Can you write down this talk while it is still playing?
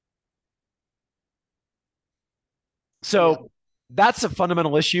Yeah. So that's a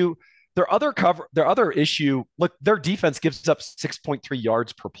fundamental issue. Their other issue, look, their defense gives up 6.3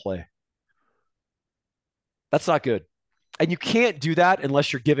 yards per play. That's not good. And you can't do that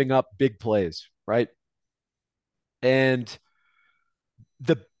unless you're giving up big plays, right? And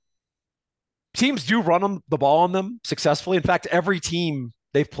the teams do run the ball on them successfully. In fact, every team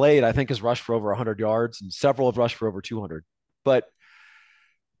they've played, I think, has rushed for over 100 yards, and several have rushed for over 200. But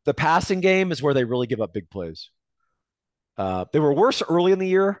the passing game is where they really give up big plays. They were worse early in the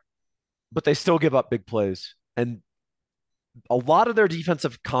year, but they still give up big plays. And a lot of their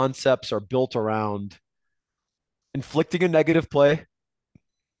defensive concepts are built around inflicting a negative play,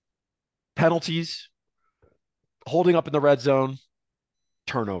 penalties, holding up in the red zone,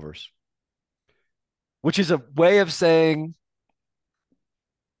 turnovers, which is a way of saying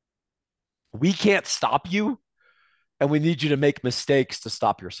we can't stop you and we need you to make mistakes to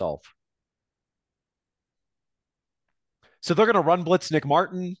stop yourself. So they're going to run blitz Nick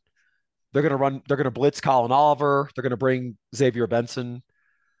Martin. They're going to blitz Colin Oliver. They're going to bring Xavier Benson.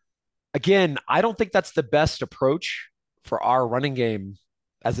 Again, I don't think that's the best approach for our running game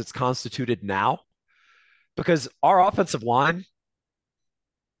as it's constituted now, because our offensive line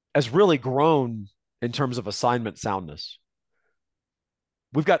has really grown in terms of assignment soundness.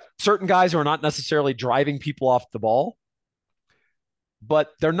 We've got certain guys who are not necessarily driving people off the ball,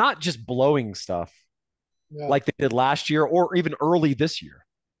 but they're not just blowing stuff Yeah. like they did last year or even early this year.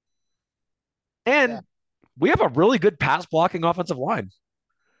 Yeah. And we have a really good pass blocking offensive line.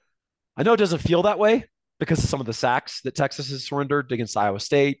 I know it doesn't feel that way because of some of the sacks that Texas has surrendered against Iowa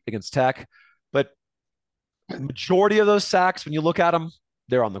State, against Tech, but majority of those sacks, when you look at them,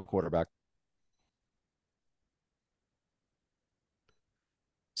 they're on the quarterback.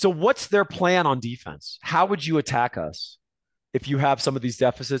 So what's their plan on defense? How would you attack us if you have some of these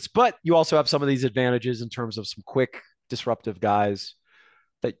deficits, but you also have some of these advantages in terms of some quick, disruptive guys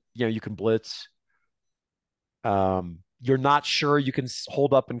that you can blitz? You're not sure you can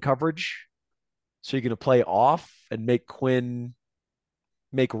hold up in coverage, so you're going to play off and make Quinn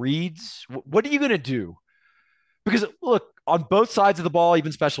make reads. What are you going to do? Because look, on both sides of the ball,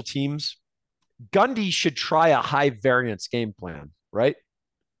 even special teams, Gundy should try a high variance game plan, right?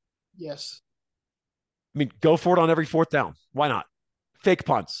 Yes. I mean, go for it on every fourth down. Why not? Fake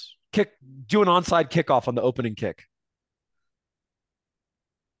punts, do an onside kickoff on the opening kick.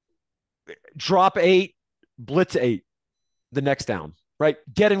 Drop 8, blitz 8 the next down, right?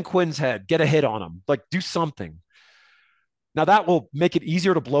 Get in Quinn's head, get a hit on him, like do something. Now that will make it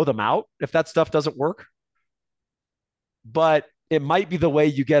easier to blow them out if that stuff doesn't work. But it might be the way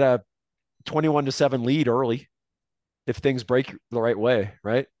you get a 21-7 lead early if things break the right way,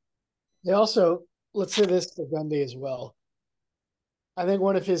 right? They also, let's say this to Gundy as well. I think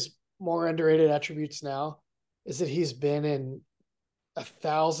one of his more underrated attributes now is that he's been in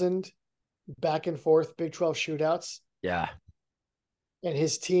 1,000 back and forth Big 12 shootouts, Yeah. and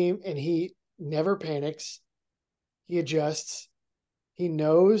his team, and he never panics. He adjusts. He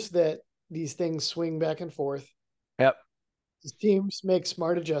knows that these things swing back and forth. Yep. His teams make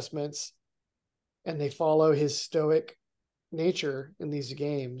smart adjustments, and they follow his stoic nature in these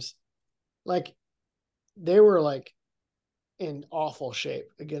games. Like, they were like in awful shape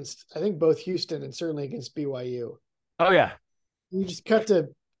against, I think, both Houston and certainly against BYU. Oh yeah. You just cut to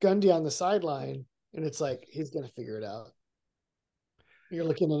Gundy on the sideline, and it's like he's going to figure it out. You're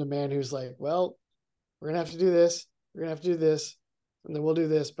looking at a man who's like, well, we're going to have to do this. We're going to have to do this. And then we'll do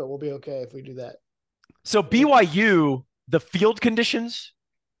this, but we'll be okay if we do that. So BYU, the field conditions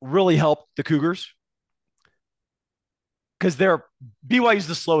really helped the Cougars because BYU is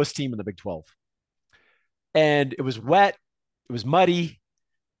the slowest team in the Big 12. And it was wet, it was muddy,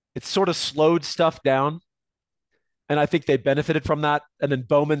 it sort of slowed stuff down. And I think they benefited from that. And then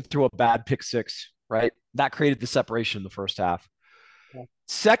Bowman threw a bad pick six, right? That created the separation in the first half. Yeah.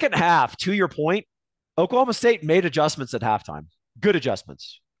 Second half, to your point, Oklahoma State made adjustments at halftime. Good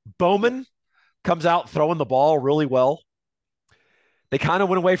adjustments. Bowman comes out throwing the ball really well. They kind of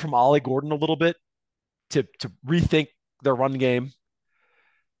went away from Ollie Gordon a little bit to rethink their run game.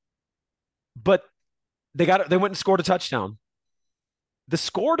 But they went and scored a touchdown. The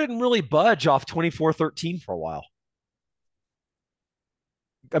score didn't really budge off 24-13 for a while.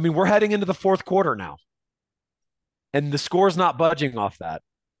 I mean, we're heading into the fourth quarter now, and the score's not budging off that.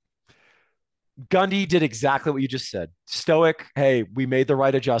 Gundy did exactly what you just said. Stoic, hey, we made the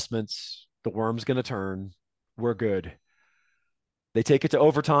right adjustments. The worm's going to turn. We're good. They take it to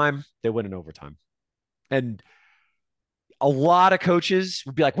overtime. They win in overtime. And a lot of coaches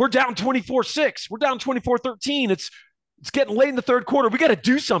would be like, we're down 24-6. We're down 24-13. It's getting late in the third quarter. We got to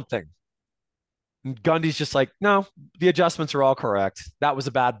do something. And Gundy's just like, no, the adjustments are all correct. That was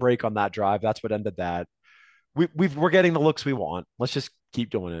a bad break on that drive. That's what ended that. We're getting the looks we want. Let's just keep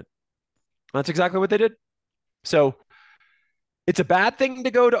doing it. That's exactly what they did. So it's a bad thing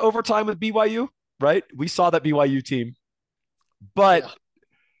to go to overtime with BYU, right? We saw that BYU team, but Yeah.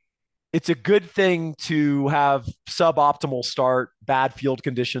 it's a good thing to have suboptimal start, bad field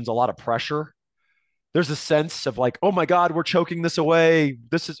conditions, a lot of pressure. There's a sense of like, oh my God, we're choking this away.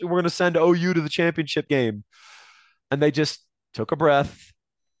 We're going to send OU to the championship game. And they just took a breath,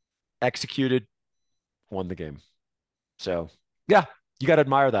 executed, won the game. So yeah, you got to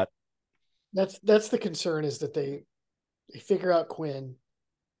admire that. That's the concern is that they figure out Quinn,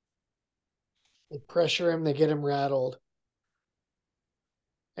 they pressure him, they get him rattled,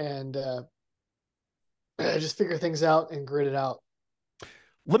 and just figure things out and grit it out.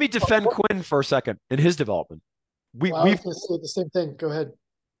 Let me defend Quinn for a second in his development. We, Well, I was we've going to say the same thing. Go ahead.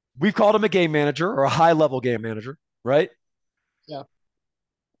 we've called him a game manager or a high level game manager, right? Yeah.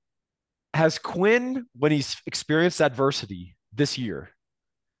 Has Quinn, when he's experienced adversity this year,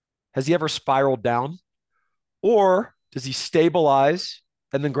 has he ever spiraled down, or does he stabilize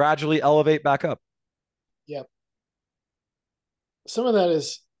and then gradually elevate back up? Yeah. Some of that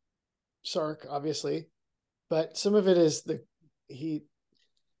is Sark, obviously, but some of it is he.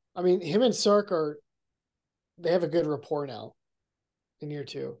 I mean, him and Sark they have a good rapport now in year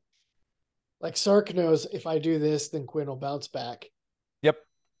two. Like Sark knows if I do this, then Quinn will bounce back. Yep.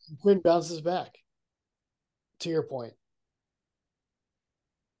 And Quinn bounces back. To your point,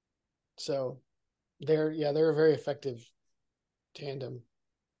 so they're a very effective tandem.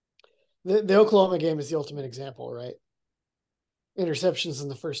 The Oklahoma game is the ultimate example, right? Interceptions in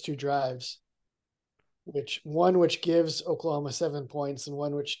the first two drives, which gives Oklahoma 7 points and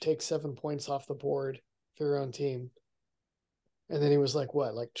one which takes 7 points off the board for their own team. And then he was like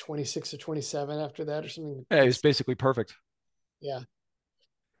what, like 26 or 27 after that or something. Yeah, he's basically perfect. Yeah.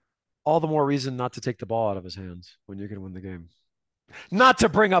 All the more reason not to take the ball out of his hands when you're going to win the game. Not to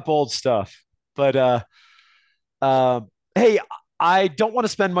bring up old stuff, but uh, hey, I don't want to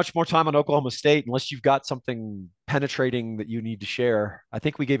spend much more time on Oklahoma State unless you've got something penetrating that you need to share. I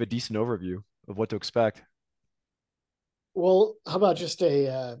think we gave a decent overview of what to expect. Well, how about just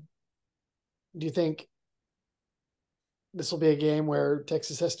do you think this will be a game where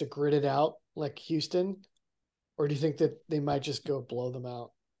Texas has to grit it out like Houston, or do you think that they might just go blow them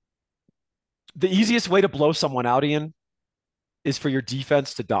out? The easiest way to blow someone out, Ian, is for your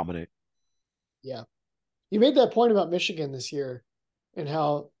defense to dominate. Yeah. You made that point about Michigan this year and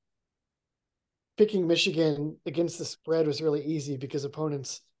how picking Michigan against the spread was really easy because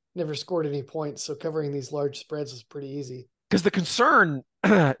opponents never scored any points. So covering these large spreads was pretty easy. Because the concern,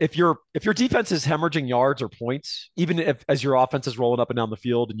 if your defense is hemorrhaging yards or points, even if as your offense is rolling up and down the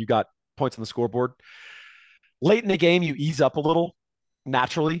field and you got points on the scoreboard, late in the game you ease up a little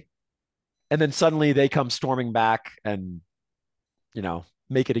naturally, and then suddenly they come storming back and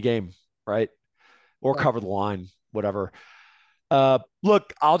make it a game, right? Or Right. cover the line, whatever.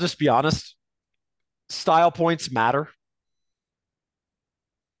 Look, I'll just be honest. Style points matter.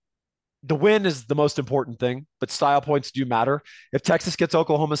 The win is the most important thing, but style points do matter. If Texas gets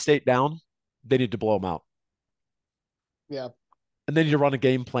Oklahoma State down, they need to blow them out, Yeah. and they need to run a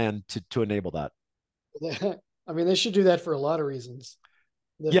game plan to enable that. I mean, they should do that for a lot of reasons.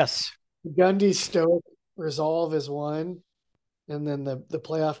 The Yes, Gundy stoic resolve is one, and then the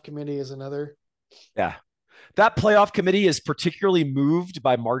playoff committee is another. yeah. That playoff committee is particularly moved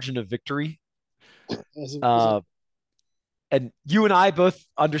by margin of victory. Is it Uh, and you and I both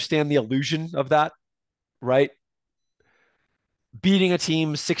understand the illusion of that, right? Beating a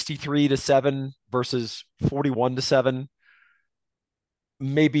team 63-7 versus 41-7,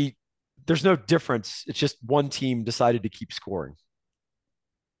 maybe there's no difference. It's just one team decided to keep scoring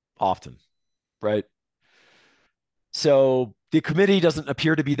often, right? So the committee doesn't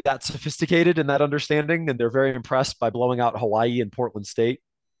appear to be that sophisticated in that understanding, and they're very impressed by blowing out Hawaii and Portland State.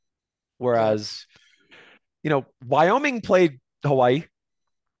 yeah, Whereas, Wyoming played Hawaii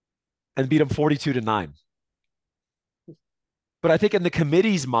and beat them 42-9. But I think in the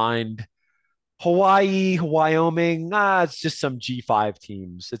committee's mind, Hawaii, Wyoming, it's just some G5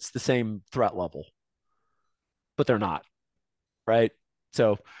 teams. It's the same threat level, but they're not, right?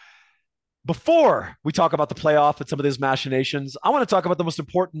 So before we talk about the playoff and some of these machinations, I want to talk about the most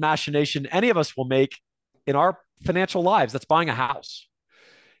important machination any of us will make in our financial lives. That's buying a house.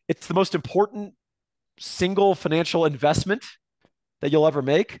 It's the most important single financial investment that you'll ever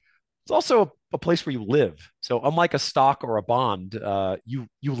make. It's also a place where you live. So unlike a stock or a bond, you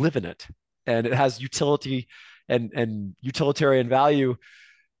live in it, and it has utility and utilitarian value.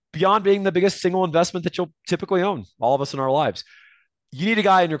 beyond being the biggest single investment that you'll typically own, all of us in our lives. You need a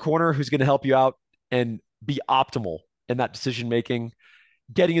guy in your corner who's going to help you out and be optimal in that decision making,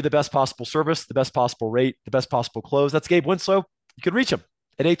 getting you the best possible service, the best possible rate, the best possible close. That's Gabe Winslow. You can reach him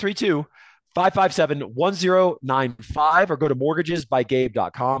at 832 557 1095 or go to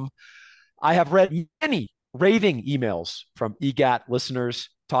mortgagesbygabe.com. I have read many raving emails from EGAT listeners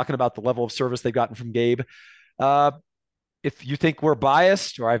talking about the level of service they've gotten from Gabe. Uh, if you think we're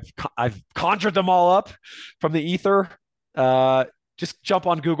biased or I've conjured them all up from the ether, uh, just jump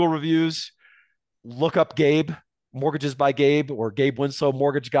on Google reviews, look up Gabe, Mortgages by Gabe, or Gabe Winslow,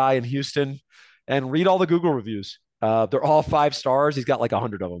 mortgage guy in Houston, and read all the Google reviews. They're all 5 stars. He's got like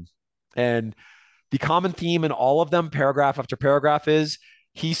 100 of them. And the common theme in all of them, paragraph after paragraph, is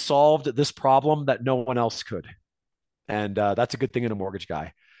he solved this problem that no one else could. And that's a good thing in a mortgage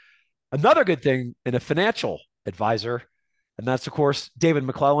guy. Another good thing in a financial advisor, and that's, of course, David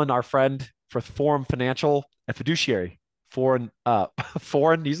McClellan, our friend for Forum Financial, a fiduciary. Foreign,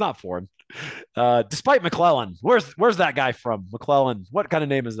 he's not foreign. Despite McClellan, where's that guy from? McClellan, what kind of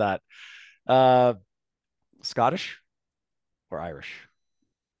name is that? Uh, Scottish or Irish?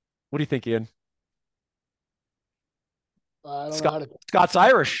 What do you think, Ian? I don't know Scott, how to. Scott's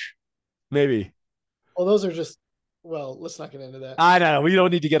Irish, maybe. Well, those are just. Well, let's not get into that. I know we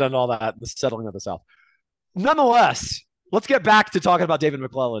don't need to get on all that. The settling of the South. Nonetheless, let's get back to talking about David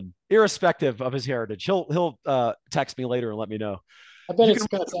McClellan, irrespective of his heritage. He'll text me later and let me know. I bet You it's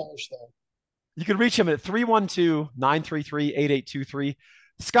can Scott's Irish though. you can reach him at 312-933-8823.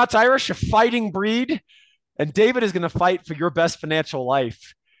 Scott's Irish, a fighting breed, and David is going to fight for your best financial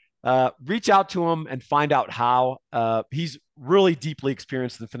life. Reach out to him and find out how. He's really deeply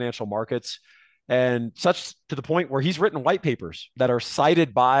experienced in financial markets, and such to the point where he's written white papers that are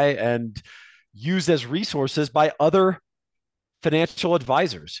cited by and used as resources by other financial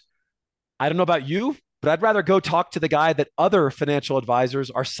advisors. I don't know about you, but I'd rather go talk to the guy that other financial advisors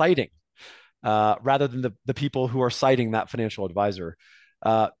are citing rather than the people who are citing that financial advisor.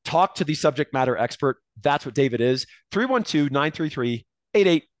 Talk to the subject matter expert. That's what David is.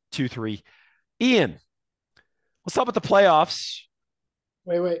 312-933-8823. Ian, let's talk about the playoffs.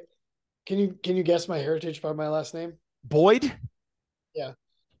 Wait. Can you guess my heritage by my last name? Boyd? Yeah.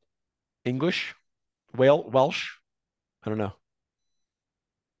 English? Welsh? I don't know.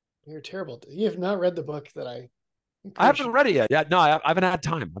 You're terrible. You have not read the book that I I encourage haven't you. read it yet. Yeah, no, I haven't had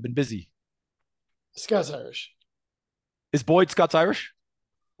time. I've been busy. Scots Irish. Is Boyd Scots Irish?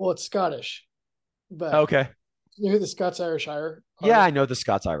 Well, it's Scottish, but Okay. you know who the Scots Irish are? Yeah, I know the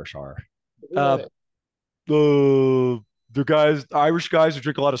Scots Irish are. Who are Uh, they? the guys, the Irish guys who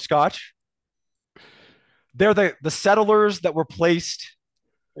drink a lot of scotch. They're the settlers that were placed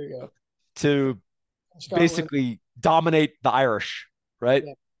There you go. to Scotland. basically dominate the Irish, right?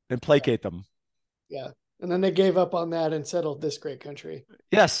 Yeah, And yeah, placate them. yeah. And then they gave up on that and settled this great country.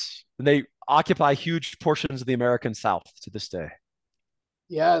 Yes. And they occupy huge portions of the American South to this day.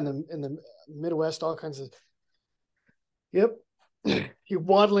 Yeah, in the Midwest, all kinds of. Yep. You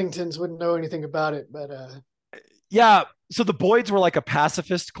Wadlingtons wouldn't know anything about it, but Yeah. So the Boyds were like a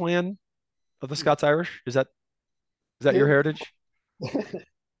pacifist clan of the Scots Irish. Is that your yeah. heritage?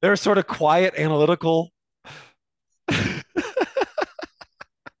 They're sort of quiet, analytical.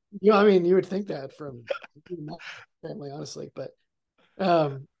 I mean, you would think that from my family, honestly, but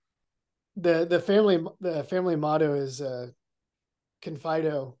um, the family motto is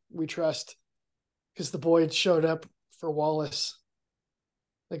 "Confido, we trust," because the Boyds showed up for Wallace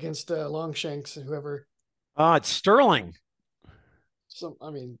against Longshanks and whoever. It's Sterling.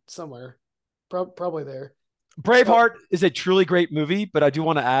 I mean, somewhere, probably there. So Braveheart is a truly great movie, but I do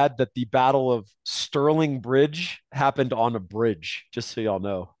want to add that the Battle of Sterling Bridge happened on a bridge, just so y'all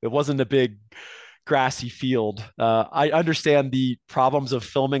know. It wasn't a big grassy field. I understand the problems of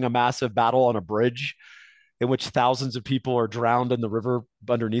filming a massive battle on a bridge in which thousands of people are drowned in the river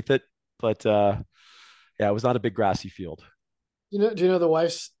underneath it. But yeah, it was not a big grassy field. do you know the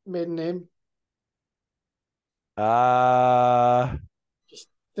wife's maiden name? Uh, Just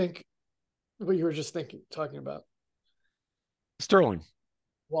think what you were just talking about. Sterling.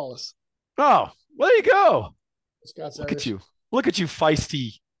 Wallace, Oh, well, there you go. Scots Look at Irish. you. Look at you,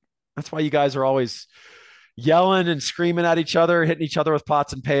 feisty. That's why you guys are always yelling and screaming at each other, hitting each other with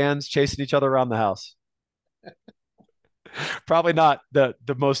pots and pans, chasing each other around the house. Probably not the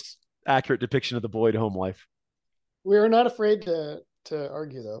most accurate depiction of the Boyd home life. We are not afraid to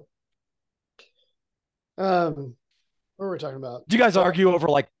argue though. What were we talking about? Do you guys So argue over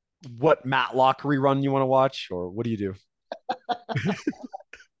like what Matlock rerun you want to watch, or what do you do?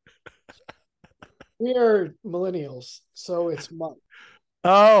 we are millennials, so it's month.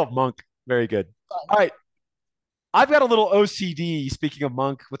 Oh, Monk. Very good. All right. I've got a little OCD, speaking of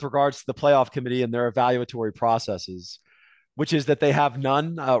Monk, with regards to the playoff committee and their evaluatory processes, which is that they have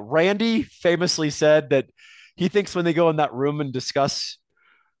none. Randy famously said that he thinks when they go in that room and discuss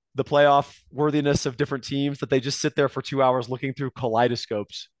the playoff worthiness of different teams, that they just sit there for 2 hours looking through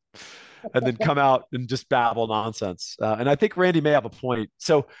kaleidoscopes and then come out and just babble nonsense. And I think Randy may have a point.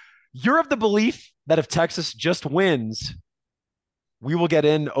 So you're of the belief that if Texas just wins, we will get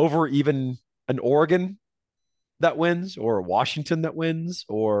in over even an Oregon that wins, or Washington that wins,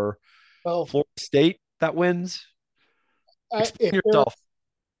 or Well, Florida State that wins. Explain if yourself.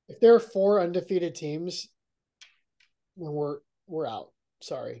 there are four undefeated teams, then we're out.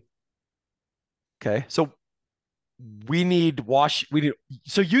 Sorry. Okay. So we need Wash. We need.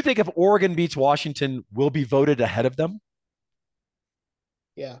 So you think if Oregon beats Washington, we'll be voted ahead of them?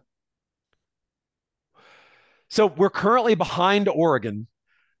 Yeah. So we're currently behind Oregon.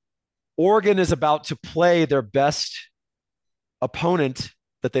 Oregon is about to play their best opponent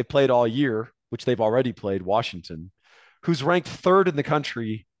that they've played all year, which they've already played, Washington, who's ranked third in the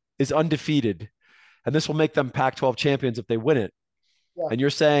country, is undefeated. And this will make them Pac 12 champions if they win it. Yeah. And you're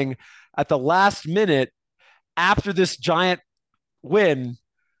saying at the last minute, after this giant win,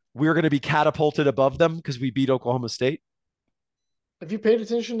 we're going to be catapulted above them because we beat Oklahoma State? Have you paid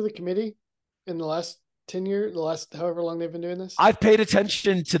attention to the committee in the last 10 years, the last however long they've been doing this? I've paid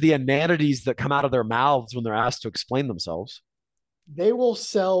attention to the inanities that come out of their mouths when they're asked to explain themselves. They will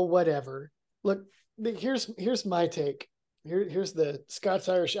sell whatever. Look, here's my take. Here's the Scots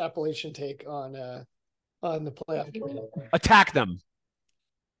Irish Appalachian take on the playoff committee. Attack them.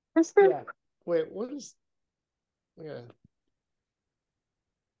 Yeah. Wait, what is? Yeah,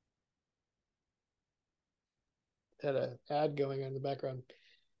 had a ad going on in the background.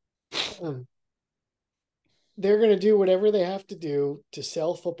 Um, they're going to do whatever they have to do to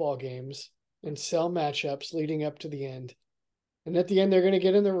sell football games and sell matchups leading up to the end. And at the end, they're going to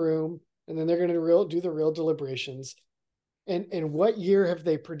get in the room and then they're going to do the real deliberations. And what year have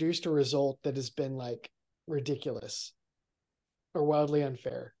they produced a result that has been like ridiculous or wildly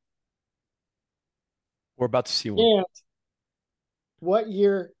unfair? We're about to see one. And what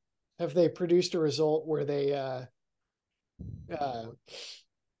year have they produced a result where they uh,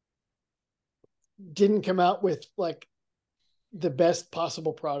 didn't come out with like the best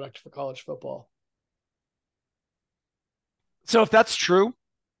possible product for college football? So if that's true,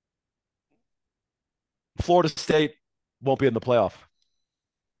 Florida State won't be in the playoff.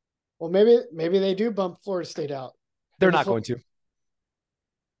 Well, maybe they do bump Florida State out. They're Maybe not going to.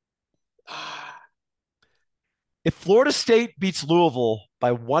 Ah, If Florida State beats Louisville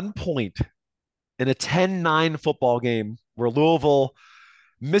by 1 point in a 10-9 football game where Louisville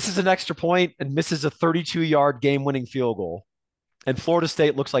misses an extra point and misses a 32-yard game-winning field goal, and Florida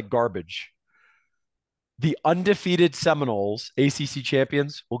State looks like garbage, the undefeated Seminoles, ACC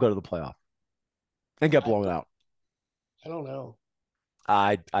champions, will go to the playoff and get blown out. I don't know.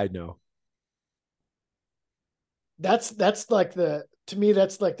 I know. That's like the to me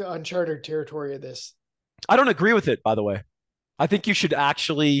that's like the uncharted territory of this. I don't agree with it, by the way. I think you should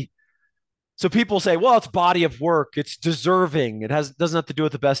actually. So people say, well, it's body of work, it's deserving, doesn't have to do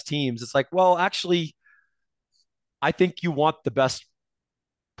with the best teams. It's like, well, actually, I think you want the best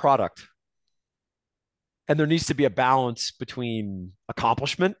product. And there needs to be a balance between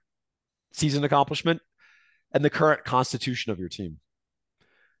accomplishment, season accomplishment, and the current constitution of your team.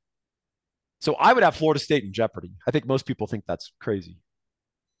 So I would have Florida State in jeopardy. I think most people think that's crazy.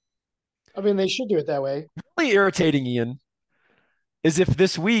 I mean, they should do it that way. Really irritating, Ian, is if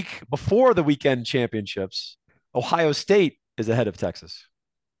this week, before the weekend championships, Ohio State is ahead of Texas.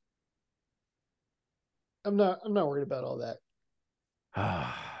 I'm not worried about all that.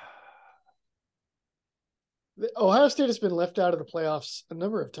 Ohio State has been left out of the playoffs a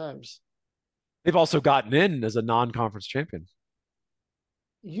number of times. They've also gotten in as a non-conference champion.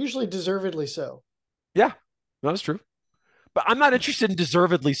 Usually deservedly so. Yeah, that's true. But I'm not interested in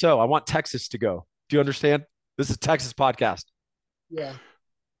deservedly so. I want Texas to go. Do you understand? This is a Texas podcast. Yeah.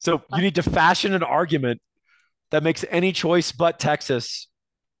 So you need to fashion an argument that makes any choice but Texas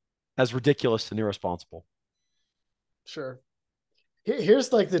as ridiculous and irresponsible. Sure.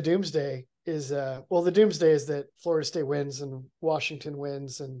 Here's like the doomsday is the doomsday is that Florida State wins and Washington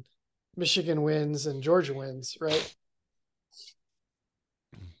wins and Michigan wins and Georgia wins, right?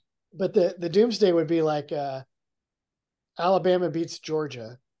 But the doomsday would be like Alabama beats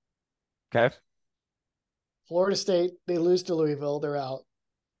Georgia. Okay. Florida State, they lose to Louisville, they're out.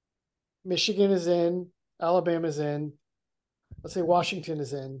 Michigan is in, Alabama's in. Let's say Washington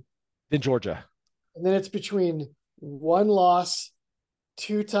is in. In Georgia. And then it's between one loss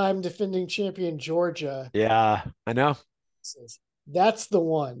two-time defending champion Georgia. Yeah, I know. That's the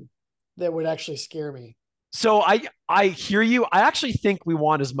one that would actually scare me. So I hear you. I actually think we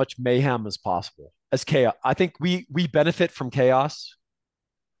want as much mayhem as possible as chaos. I think we benefit from chaos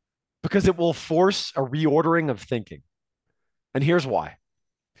because it will force a reordering of thinking. And here's why.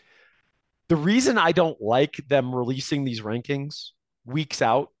 The reason I don't like them releasing these rankings weeks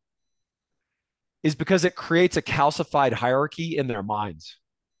out is because it creates a calcified hierarchy in their minds.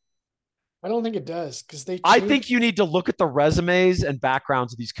 I don't think it does because they I change. think you need to look at the resumes and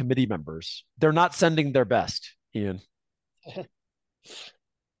backgrounds of these committee members. They're not sending their best, Ian.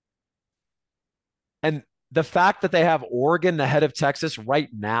 And the fact that they have Oregon ahead of Texas right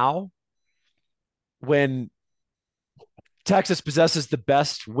now, when Texas possesses the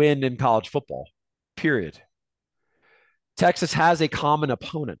best win in college football, period. Texas has a common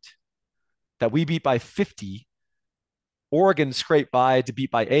opponent that we beat by 50. Oregon scraped by to beat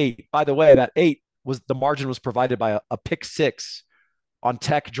by 8. By the way, that 8 was the margin was provided by a pick 6 on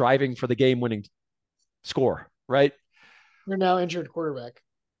Tech driving for the game winning score, right? You're now injured quarterback.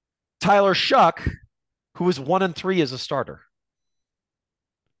 Tyler Shuck, who was 1-3 as a starter.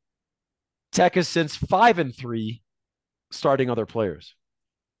 Tech is since 5-3 starting other players.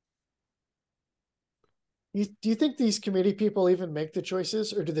 Do you think these committee people even make the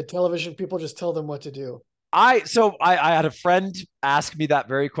choices, or do the television people just tell them what to do? I had a friend ask me that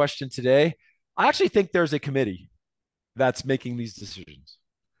very question today. I actually think there's a committee that's making these decisions.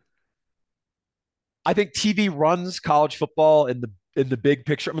 I think TV runs college football in the big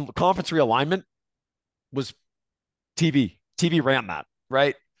picture. I mean, conference realignment was TV. TV ran that,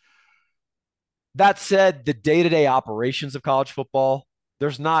 right? That said, the day-to-day operations of college football,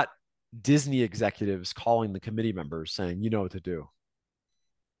 there's not Disney executives calling the committee members saying, you know what to do.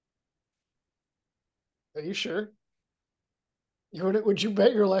 Are you sure? Would you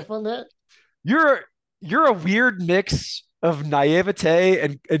bet your life on that? You're you're a weird mix of naivete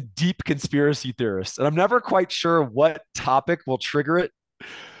and deep conspiracy theorist. And I'm never quite sure what topic will trigger it,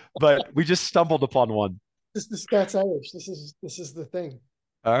 but we just stumbled upon one. This is the Scots Irish. This is the thing.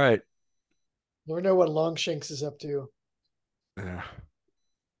 All right. Never know what Longshanks is up to. Yeah.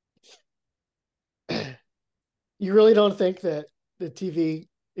 You really don't think that the TV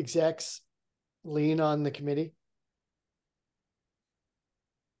execs lean on the committee?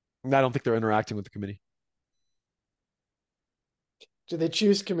 I don't think they're interacting with the committee. Do they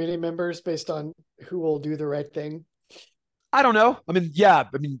choose committee members based on who will do the right thing? I don't know. I mean, yeah.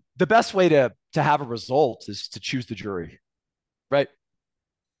 I mean, the best way to have a result is to choose the jury, right?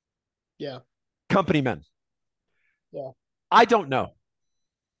 Yeah. Company men. Yeah. I don't know.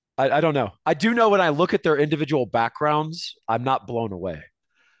 I don't know. I do know when I look at their individual backgrounds, I'm not blown away.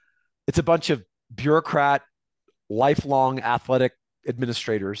 It's a bunch of bureaucrat, lifelong athletic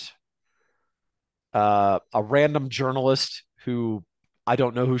administrators, a random journalist who I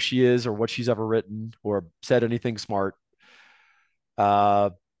don't know who she is or what she's ever written or said anything smart.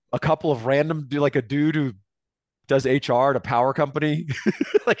 Uh, a couple of random, like a dude who does HR at a power company.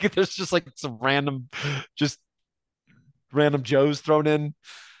 Like there's just like some just random Joes thrown in.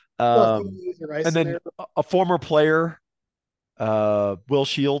 Well, use the And rice in then there. a former player, Will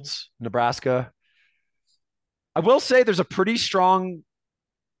Shields, Nebraska. I will say there's a pretty strong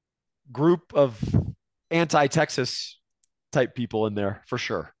group of anti-Texas type people in there for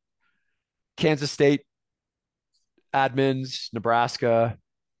sure. Kansas State admins, Nebraska,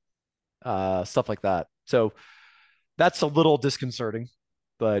 stuff like that. So that's a little disconcerting,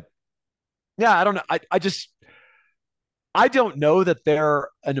 but yeah, I don't know. I don't know that they're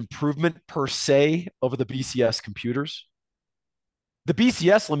an improvement per se over the BCS computers. The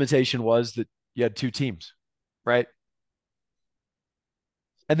BCS limitation was that you had 2 teams, right?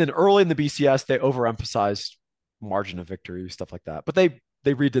 And then early in the BCS, they overemphasized margin of victory, stuff like that. But they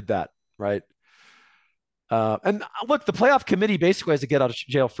redid that, right? And look, the playoff committee basically has to get out of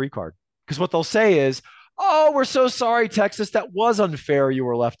jail free card because what they'll say is, "Oh, we're so sorry, Texas. That was unfair. You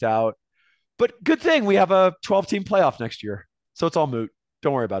were left out. But good thing we have a 12-team playoff next year, so it's all moot.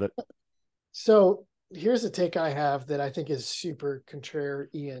 Don't worry about it." So here's a take I have that I think is super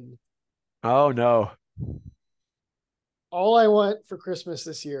contrarian. Oh no. All I want for Christmas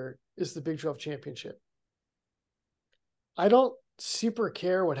this year is the Big 12 championship. I don't super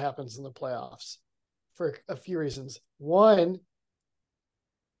care what happens in the playoffs for a few reasons. One,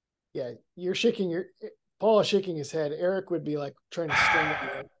 yeah, Paul is shaking his head. Eric would be like trying to string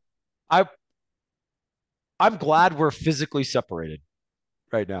it. I I'm glad we're physically separated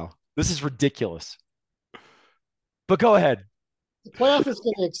right now. This is ridiculous. But go ahead. The playoff is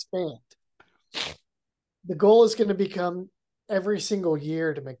going to expand. The goal is going to become every single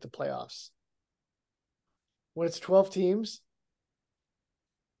year to make the playoffs. When it's 12 teams,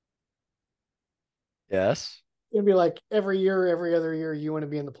 Yes. it's going to be like every year, every other year, you want to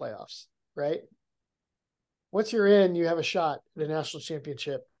be in the playoffs, right? Once you're in, you have a shot at a national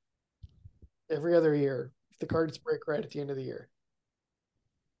championship every other year if the cards break right at the end of the year.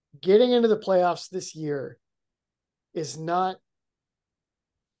 Getting into the playoffs this year is not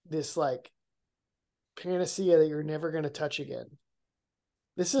this like panacea that you're never going to touch again.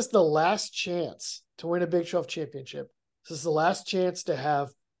 This is the last chance to win a Big 12 championship. This is the last chance to have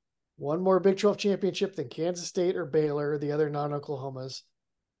one more Big 12 championship than Kansas State or Baylor, the other non-Oklahomas.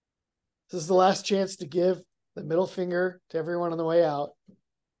 This is the last chance to give the middle finger to everyone on the way out.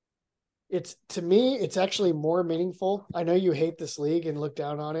 It's, to me, it's actually more meaningful. I know you hate this league and look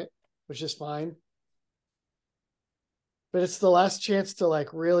down on it, which is fine. But it's the last chance to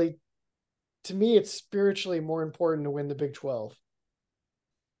like really, to me, it's spiritually more important to win the Big 12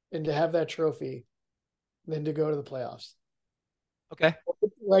 and to have that trophy than to go to the playoffs. Okay.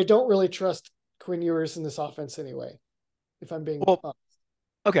 I don't really trust Quinn Ewers in this offense anyway, if I'm being Well, honest.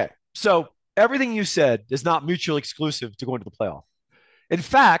 okay. So everything you said is not mutually exclusive to going to the playoff. In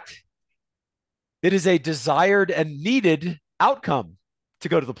fact, it is a desired and needed outcome to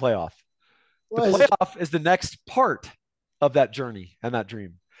go to the playoff. The Well, playoff is the next part of that journey and that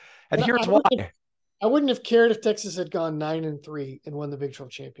dream. And and here's why. I wouldn't have cared if Texas had gone 9-3 and won the Big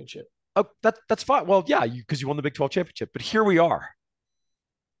 12 championship. Oh, that's fine. Well, yeah, because you won the Big 12 championship. But here we are,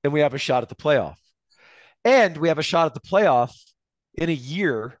 and we have a shot at the playoff. And we have a shot at the playoff in a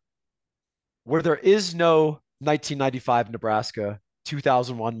year where there is no 1995 Nebraska,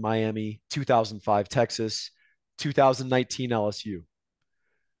 2001 Miami, 2005 Texas, 2019 LSU.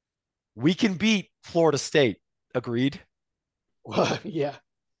 We can beat Florida State. Agreed. Well, yeah,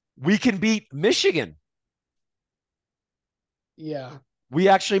 We can beat Michigan. yeah, We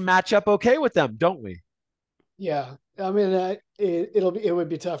actually match up okay with them, don't we? yeah. I mean, it would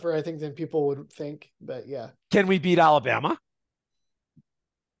be tougher, I think, than people would think, but yeah, Can we beat Alabama?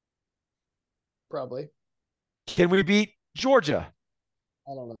 probably. Can we beat Georgia?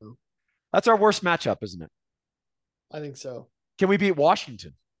 I don't know. That's our worst matchup, isn't it? I think so. Can we beat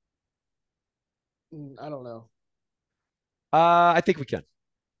Washington? I don't know. I think we can.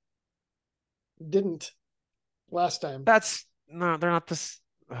 Didn't last time. That's no, they're not this.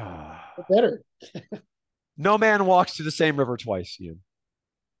 Better. No man walks to the same river twice, Ian.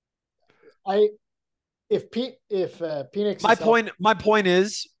 I if Phoenix My is healthy, point. My point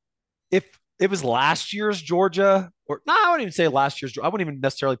is, if it was last year's Georgia, or no, I wouldn't even say last year's. I wouldn't even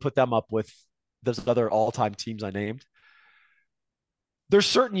necessarily put them up with those other all-time teams I named. There's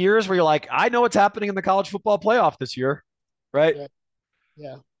certain years where you're like, I know what's happening in the college football playoff this year, right? yeah,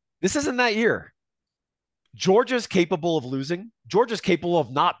 yeah. This isn't that year. Georgia's capable of losing. Georgia's capable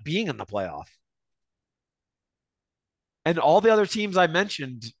of not being in the playoff. And all the other teams I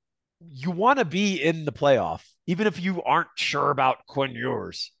mentioned, you want to be in the playoff, even if you aren't sure about Quinn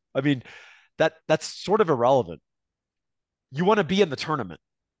Ewers. I mean, that's sort of irrelevant. You want to be in the tournament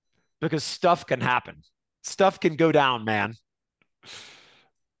because stuff can happen. Stuff can go down, man.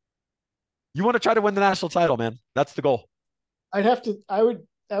 You want to try to win the national title, man. That's the goal. I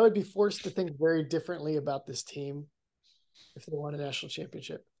would be forced to think very differently about this team if they won a national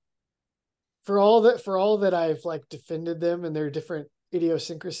championship. For all that I've like defended them and their different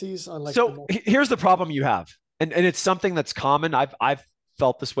idiosyncrasies on like So here's the problem you have, and it's something that's common. I've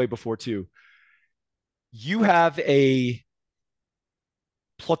felt this way before too. You have a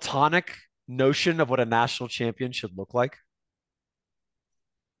platonic notion of what a national champion should look like.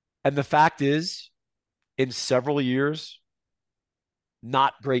 And the fact is, in several years,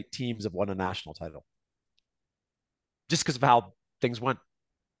 not great teams have won a national title just because of how things went,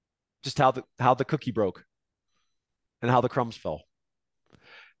 just how the cookie broke and how the crumbs fell.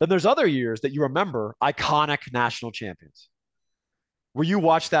 Then there's other years that you remember iconic national champions where you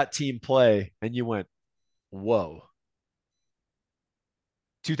watch that team play and you went, whoa.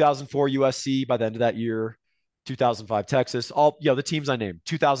 2004 USC by the end of that year, 2005 Texas, all the teams I named,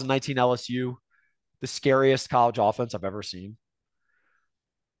 2019 LSU, the scariest college offense I've ever seen.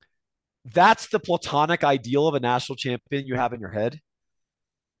 That's the platonic ideal of a national champion you have in your head.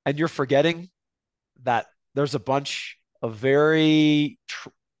 And you're forgetting that there's a bunch of very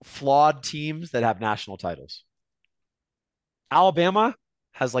flawed teams that have national titles. Alabama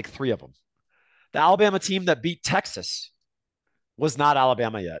has like 3 of them. The Alabama team that beat Texas was not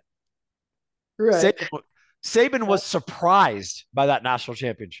Alabama yet. right. Saban was surprised by that national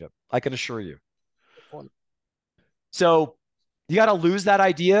championship. I can assure you. So you got to lose that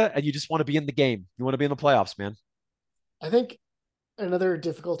idea and you just want to be in the game. You want to be in the playoffs, man. I think another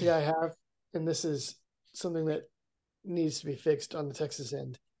difficulty I have, and this is something that needs to be fixed on the Texas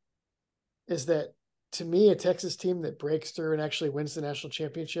end, is that to me, a Texas team that breaks through and actually wins the national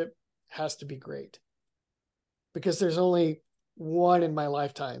championship has to be great because there's only one in my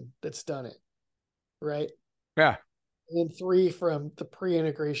lifetime that's done it, right? Yeah. And then three from the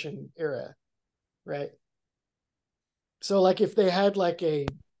pre-integration era, right? So like if they had like a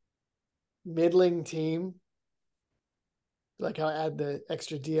middling team, like I'll add the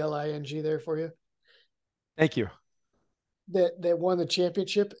extra DLING there for you, Thank you. that won the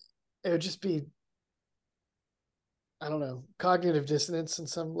championship, it would just be, I don't know, cognitive dissonance in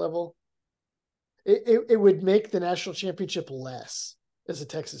some level. It would make the national championship less as a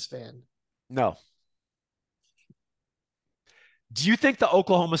Texas fan. No. Do you think the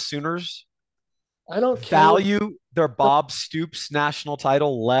Oklahoma Sooners I don't care. value their Bob Stoops national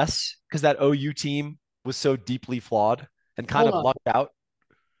title less because that OU team was so deeply flawed and kind Hold of on. lucked out?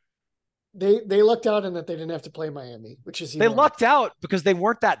 They lucked out in that they didn't have to play Miami, which is They enormous. lucked out because they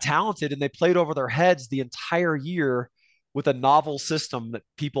weren't that talented and they played over their heads the entire year with a novel system that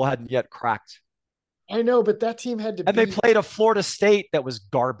people hadn't yet cracked. I know, but that team had to And they beat. played a Florida State that was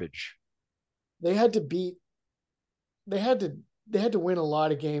garbage. They had to beat. They had to. They had to win a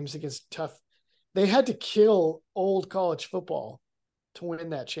lot of games against tough. They had to kill old college football to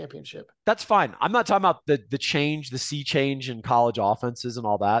win that championship. That's fine. I'm not talking about the change, the sea change in college offenses and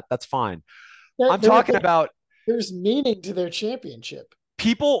all that. That's fine. I'm talking about There's meaning to their championship.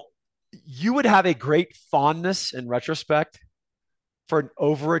 people. You would have a great fondness in retrospect for an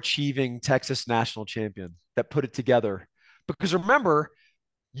overachieving Texas national champion that put it together. Because remember,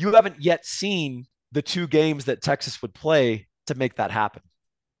 you haven't yet seen the two games that Texas would play to make that happen.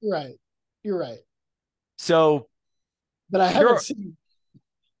 Right. You're right. So But I haven't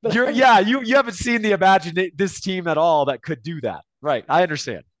you're seen. yeah, you haven't seen the imagine this team at all that could do that. Right. I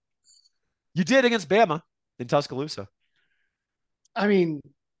understand. You did against Bama in Tuscaloosa. I mean,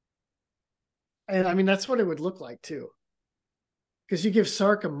 and I mean that's what it would look like too, because you give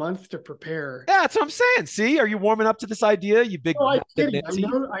Sark a month to prepare. Yeah, that's what I'm saying. See, are you warming up to this idea, you big No, I'm Mac kidding. Nancy?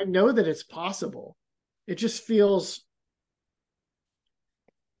 I know that it's possible. It just feels.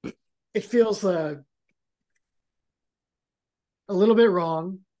 It feels a little bit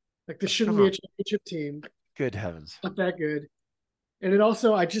wrong. Like this What's shouldn't going be on? a championship team. Good heavens. Not that good. And it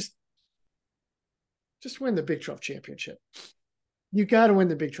also, I just win the Big 12 championship. You got to win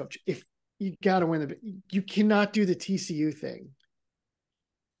the Big 12. If you got to win you cannot do the TCU thing.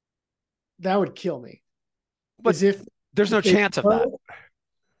 That would kill me. But Is there's no if they chance of that.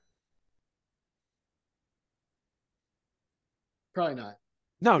 probably not.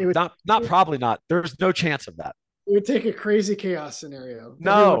 No, It would not probably not. There's no chance of that. it would take a crazy chaos scenario. Everyone,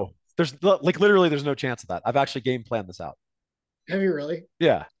 No, there's like literally there's no chance of that. I've actually game planned this out. have you really?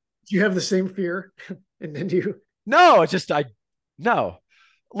 Yeah. Do you have the same fear? And then you No, it's just I no.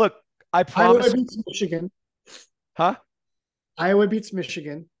 Look, I Iowa promise. beats Michigan. Huh? Iowa beats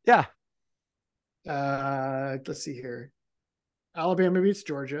Michigan. Yeah. Let's see here. Alabama beats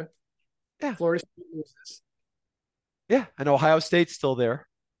Georgia. Yeah. Florida State loses. Yeah. And Ohio State's still there.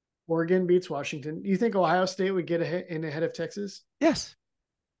 Oregon beats Washington. Do you think Ohio State would get ahead of Texas? Yes.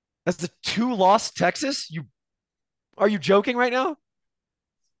 That's the two lost Texas. You are you joking right now?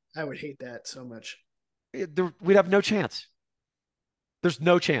 I would hate that so much. We'd have no chance. There's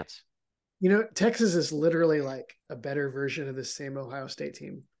no chance. You know, Texas is literally like a better version of the same Ohio State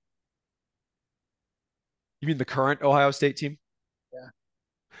team. You mean the current Ohio State team? Yeah.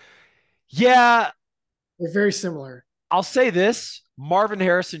 Yeah. They're very similar. I'll say this Marvin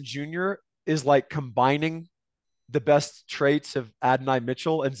Harrison Jr. is like combining the best traits of Adonai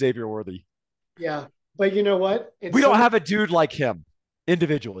Mitchell and Xavier Worthy. Yeah. But you know what? We don't have a dude like him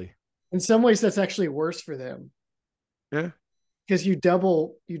individually. In some ways that's actually worse for them. Yeah. Because you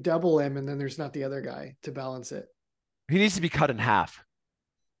double him and then there's not the other guy to balance it. He needs to be cut in half.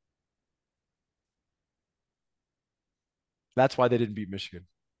 That's why they didn't beat Michigan.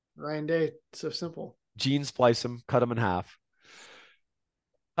 Ryan Day, so simple. Gene splice him, cut him in half.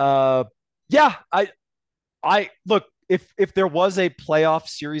 Uh, yeah, I look if there was a playoff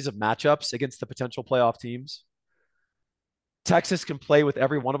series of matchups against the potential playoff teams, Texas can play with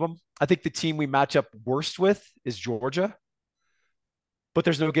every one of them. I think the team we match up worst with is Georgia, but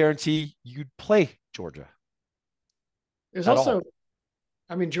there's no guarantee you'd play Georgia There's at also, all.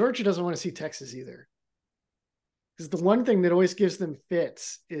 I mean, Georgia doesn't want to see Texas either. Because the one thing that always gives them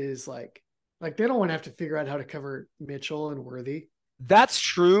fits is like they don't want to have to figure out how to cover Mitchell and Worthy. That's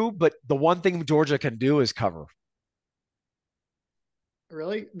true, but the one thing Georgia can do is cover.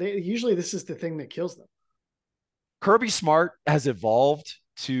 Really, they usually this is the thing that kills them. Kirby Smart has evolved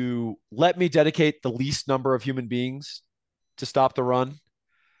to let me dedicate the least number of human beings to stop the run.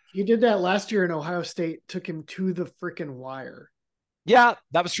 He did that last year in Ohio State, took him to the freaking wire. Yeah,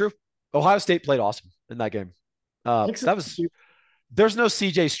 that was true. Ohio State played awesome in that game. Texas, That was there's no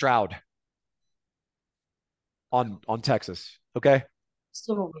CJ Stroud on Texas. Okay.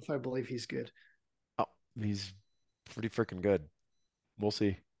 still don't know if I believe he's good. Oh, he's pretty freaking good. We'll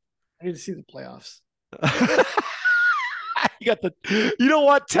see. I need to see the playoffs. You got the you don't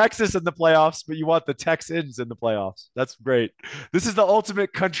want Texas in the playoffs, but you want the Texans in the playoffs. That's great. This is the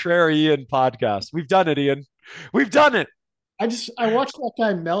ultimate contrarian podcast. We've done it, Ian. We've done it. I watched that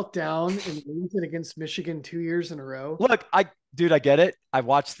guy melt down and lose it against Michigan 2 years in a row. Look, I get it. I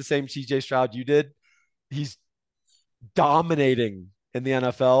watched the same CJ Stroud you did. He's dominating in the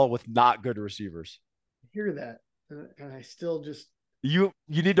NFL with not good receivers. I hear that, and I still just You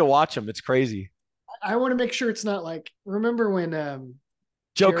need to watch him. It's crazy. I want to make sure it's not like remember when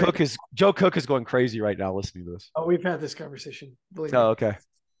Joe Jared. Cook is Joe Cook is going crazy right now listening to this. Oh, we've had this conversation. Believe Oh, me, okay.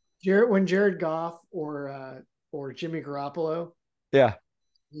 Jared Goff or Jimmy Garoppolo, Yeah.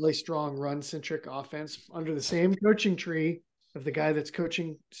 really strong run centric offense under the same coaching tree of the guy that's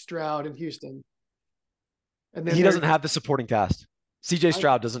coaching Stroud in Houston. And then He doesn't have the supporting cast. CJ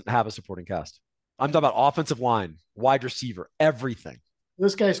Stroud doesn't have a supporting cast. I'm talking about offensive line, wide receiver, everything.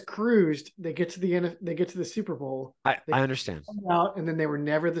 those guys cruised. They get to the Super Bowl. They I understand. come out and then they were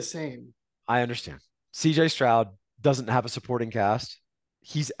never the same. I understand. CJ Stroud doesn't have a supporting cast.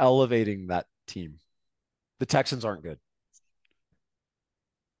 He's elevating that team. The Texans aren't good.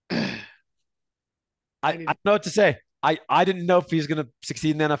 I don't know what to say. I didn't know if he's going to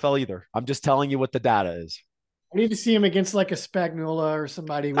succeed in the NFL either. I'm just telling you what the data is. I need to see him against like a Spagnuolo or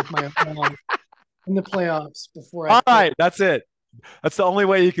somebody with my own in the playoffs before I All quit. right, that's it. That's the only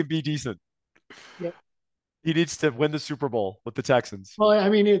way he can be decent. Yep. He needs to win the Super Bowl with the Texans. Well, I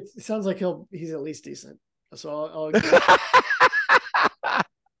mean, it sounds like he's at least decent. So I'll agree.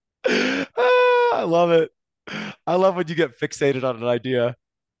 I love it. I love when you get fixated on an idea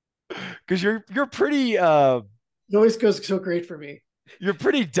because you're pretty It always goes so great for me. you're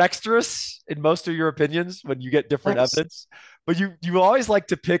pretty dexterous in most of your opinions when you get different Thanks. evidence, but you always like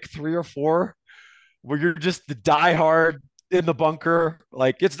to pick three or four where you're just the diehard in the bunker,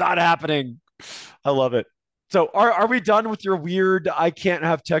 like it's not happening. I love it. So are we done with your weird I can't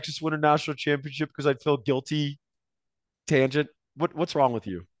have Texas win a national championship because I'd feel guilty tangent? What's wrong with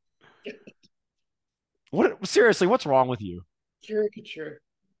you? What seriously, what's wrong with you? Caricature.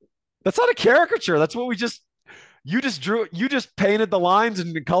 That's not a caricature. That's what we just you just painted the lines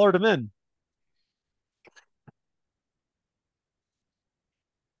and colored them in.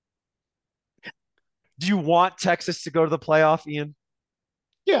 Do you want Texas to go to the playoff, Ian?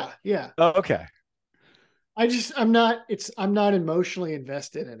 Yeah, yeah. Oh, okay. I'm not emotionally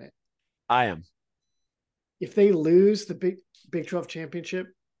invested in it. I am. If they lose the Big 12 championship,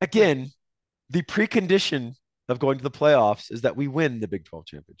 like Again, the precondition of going to the playoffs is that we win the Big 12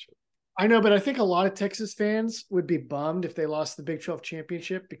 championship. I know, but I think a lot of Texas fans would be bummed if they lost the Big 12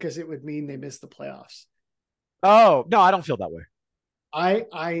 championship because it would mean they missed the playoffs. Oh, no, I don't feel that way. I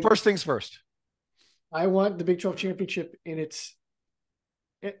I First things first. I want the Big 12 championship in its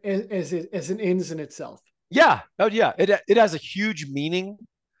as an ends in itself. Yeah. Oh, yeah. It has a huge meaning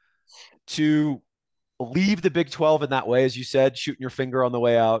to leave the Big 12 in that way, as you said, shooting your finger on the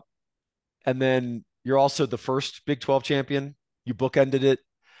way out. And then you're also the first Big 12 champion. You bookended it.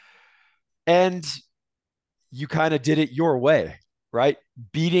 And you kind of did it your way, right?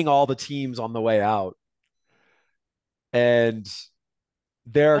 Beating all the teams on the way out. And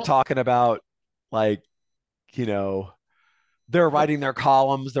they're Well, talking about like, you know, they're the, writing their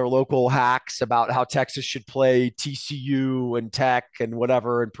columns, their local hacks about how Texas should play TCU and Tech and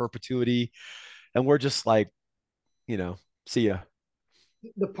whatever in perpetuity. And we're just like, see ya.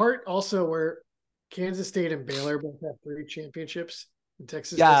 the part also where Kansas State and Baylor both have 3 championships and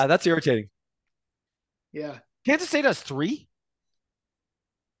Texas Yeah, does. that's irritating. Yeah, Kansas State has three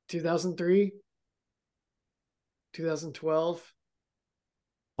 2003, 2012,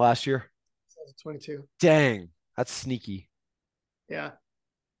 last year. 2022. Dang, that's sneaky. Yeah,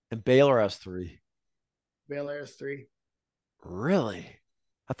 And Baylor has three. Baylor has three. Really?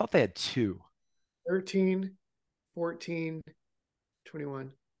 I thought they had two. 13, 14,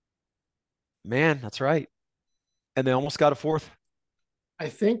 21. Man, that's right. And they almost got a fourth. I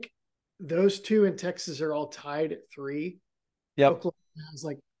think those two in Texas are all tied at three. Yep. Oklahoma has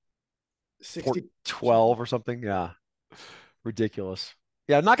like 60. 12 or something. Yeah. Ridiculous.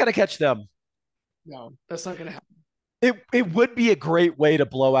 Yeah, I'm not going to catch them. No, that's not going to happen. It would be a great way to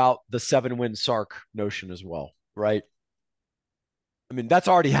blow out the 7-win Sark notion as well. right? I mean, that's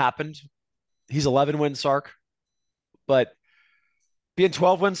already happened. He's 11 win Sark, but being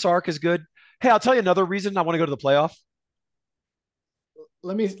 12 win Sark is good. Hey, I'll tell you another reason I want to go to the playoff.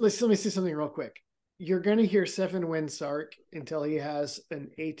 Let me see something real quick. You're going to hear 7 win Sark until he has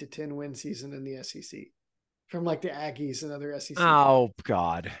an 8 to 10 win season in the SEC from like the Aggies and other SEC teams. Oh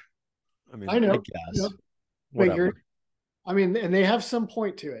God. I I mean, I know, guess. but you're. Whatever. I mean, and they have some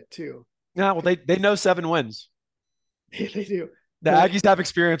point to it too. Yeah, well, they know 7 wins. They do, The but Aggies have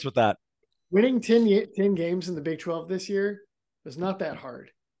experience with that. winning 10 games in the Big 12 this year was not that hard.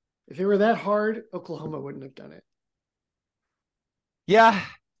 If it were that hard, Oklahoma wouldn't have done it. Yeah,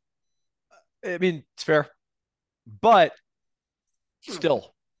 I mean, it's fair, but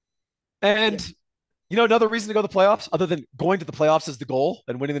still. Yeah, And another reason to go to the playoffs, other than going to the playoffs is the goal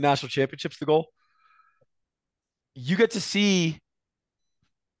and winning the national championship's the goal. You get to see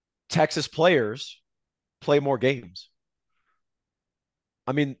Texas players play more games.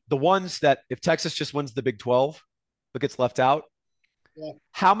 I mean, the ones that if Texas just wins the Big 12 but gets left out, yeah,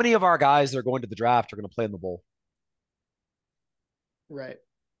 how many of our guys that are going to the draft are going to play in the bowl? right.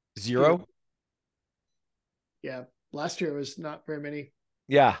 Few. Zero? Yeah. Last year was not very many.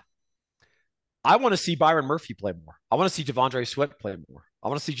 Yeah. I want to see Byron Murphy play more. I want to see Devondre Sweat play more. I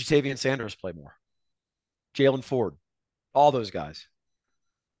want to see Jatavian Sanders play more. Jalen Ford, all those guys.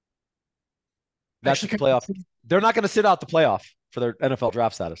 That's what Actually, the playoff. They're not going to sit out the playoff for their NFL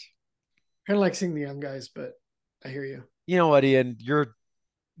draft status. kind of like seeing the young guys, but I hear you. You know what, Ian? You're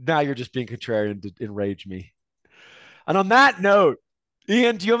just being contrarian to enrage me. And on that note,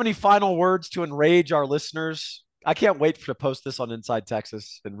 Ian, do you have any final words to enrage our listeners? I can't wait to post this on Inside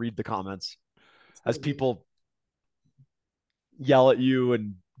Texas and read the comments It's as gonna be people yell at you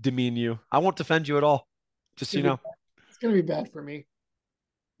and demean you. I won't defend you at all. it's Just so gonna you be know, bad. It's gonna be bad for me.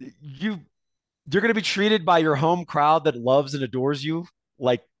 you you're going to be treated by your home crowd that loves and adores you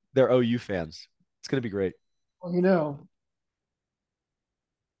like they're OU fans. It's going to be great. Well,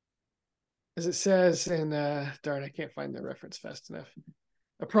 as it says in darn, I can't find the reference fast enough.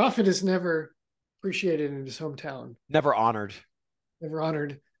 A prophet is never appreciated in his hometown, Never honored. never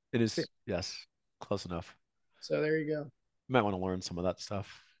honored. It is, yes, close enough. So there you go. You might want to learn some of that stuff.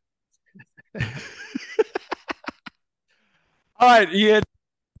 All right, Ian. On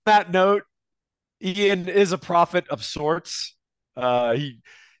that note, Ian is a prophet of sorts.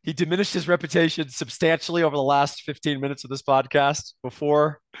 He diminished his reputation substantially over the last 15 minutes of this podcast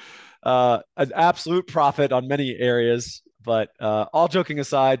before an absolute prophet on many areas. But all joking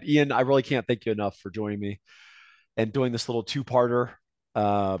aside, Ian, I really can't thank you enough for joining me and doing this little two-parter.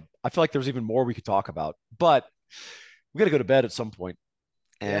 I feel like there's even more we could talk about, but we got to go to bed at some point.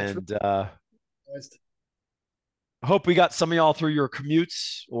 Yeah, it's And really I hope we got some of y'all through your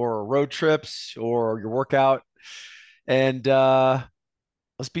commutes or road trips or your workout. And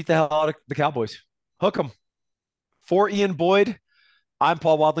let's beat the hell out of the Cowboys. Hook them. For Ian Boyd, I'm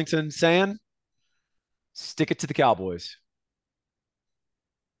Paul Wadlington saying, stick it to the Cowboys.